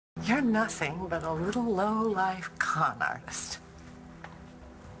You're nothing but a little low-life con artist.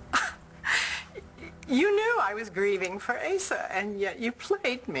 You knew I was grieving for Asa, and yet you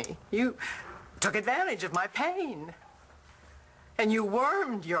played me. You took advantage of my pain. And you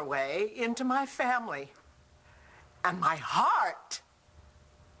wormed your way into my family. And my heart.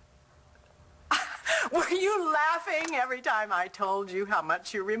 Were you laughing every time I told you how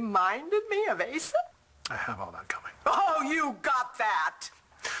much you reminded me of Asa? I have all that coming. Oh, you got that.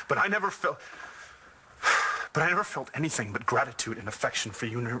 But I never felt anything but gratitude and affection for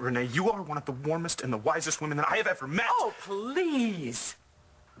you, Renee. You are one of the warmest and the wisest women that I have ever met. Oh, please.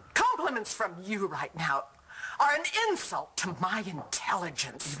 Compliments from you right now are an insult to my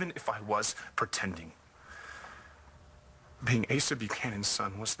intelligence. Even if I was pretending, being Asa Buchanan's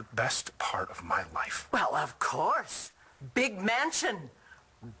son was the best part of my life. Well, of course. Big mansion,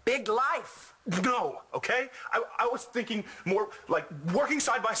 big life. No, okay? I was thinking more like working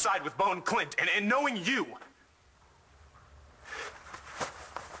side by side with Bo and Clint and knowing you.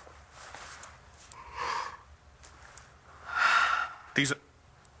 These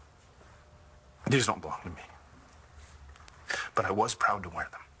don't belong to me. But I was proud to wear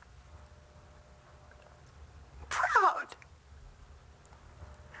them. Proud?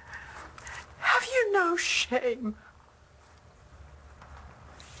 Have you no shame?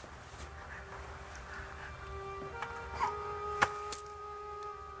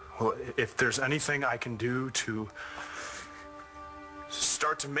 Well, if there's anything I can do to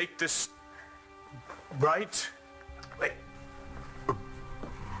start to make this right,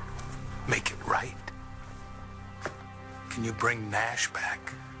 Make it right? Can you bring Nash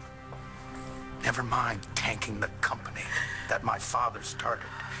back? Never mind tanking the company that my father started.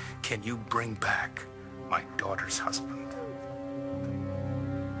 Can you bring back my daughter's husband?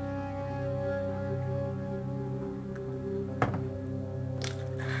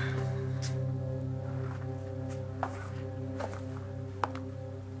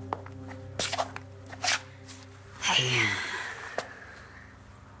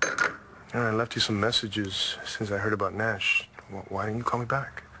 I left you some messages since I heard about Nash. Why didn't you call me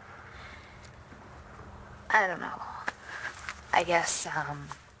back? I don't know. I guess,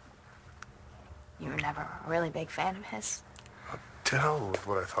 you were never a really big fan of his. To hell with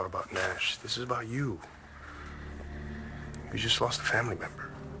what I thought about Nash. This is about you. You just lost a family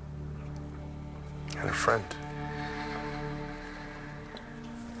member. And a friend.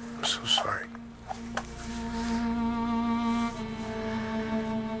 I'm so sorry.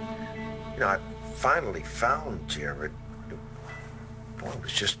 You know, I finally found Jared. Boy, it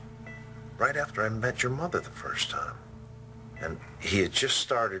was just right after I met your mother the first time. And he had just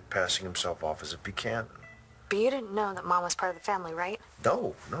started passing himself off as a Buchanan. But you didn't know that Mom was part of the family, right?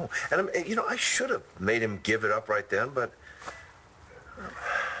 No. And, you know, I should have made him give it up right then, but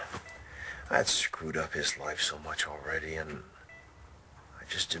I had screwed up his life so much already, and I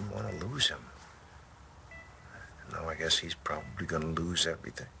just didn't want to lose him. Now I guess he's probably going to lose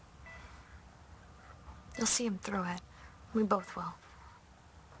everything. You'll see him through it. We both will.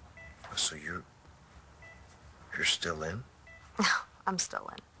 So you're still in? I'm still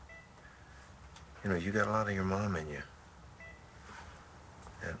in. You know, you got a lot of your mom in you.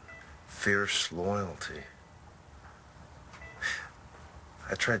 That fierce loyalty.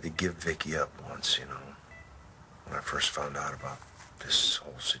 I tried to give Vicky up once, you know, when I first found out about this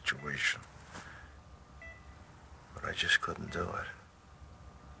whole situation. But I just couldn't do it.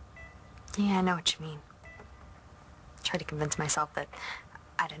 Yeah, I know what you mean. Tried to convince myself that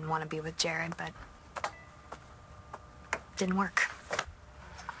I didn't want to be with Jared, but didn't work.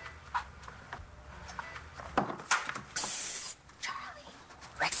 Psst, Charlie.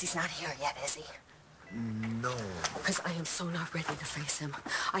 Rexy's not here yet, is he? No. Because I am so not ready to face him.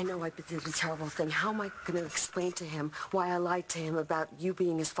 I know I did a terrible thing. How am I going to explain to him why I lied to him about you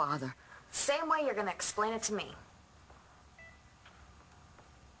being his father? Same way you're going to explain it to me.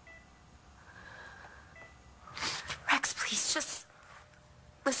 Rex, please, just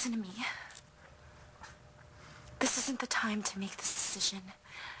listen to me. This isn't the time to make this decision.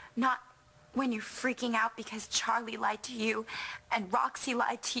 Not when you're freaking out because Charlie lied to you, and Roxy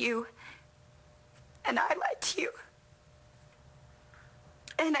lied to you, and I lied to you.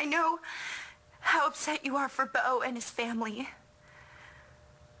 And I know how upset you are for Bo and his family.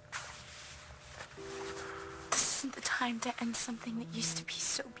 This isn't the time to end something that used to be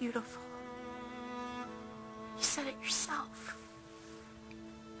so beautiful. You said it yourself.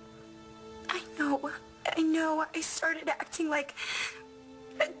 I know. I started acting like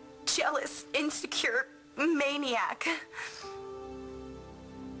a jealous, insecure maniac.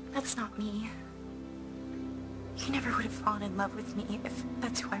 That's not me. You never would have fallen in love with me if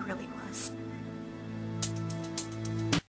that's who I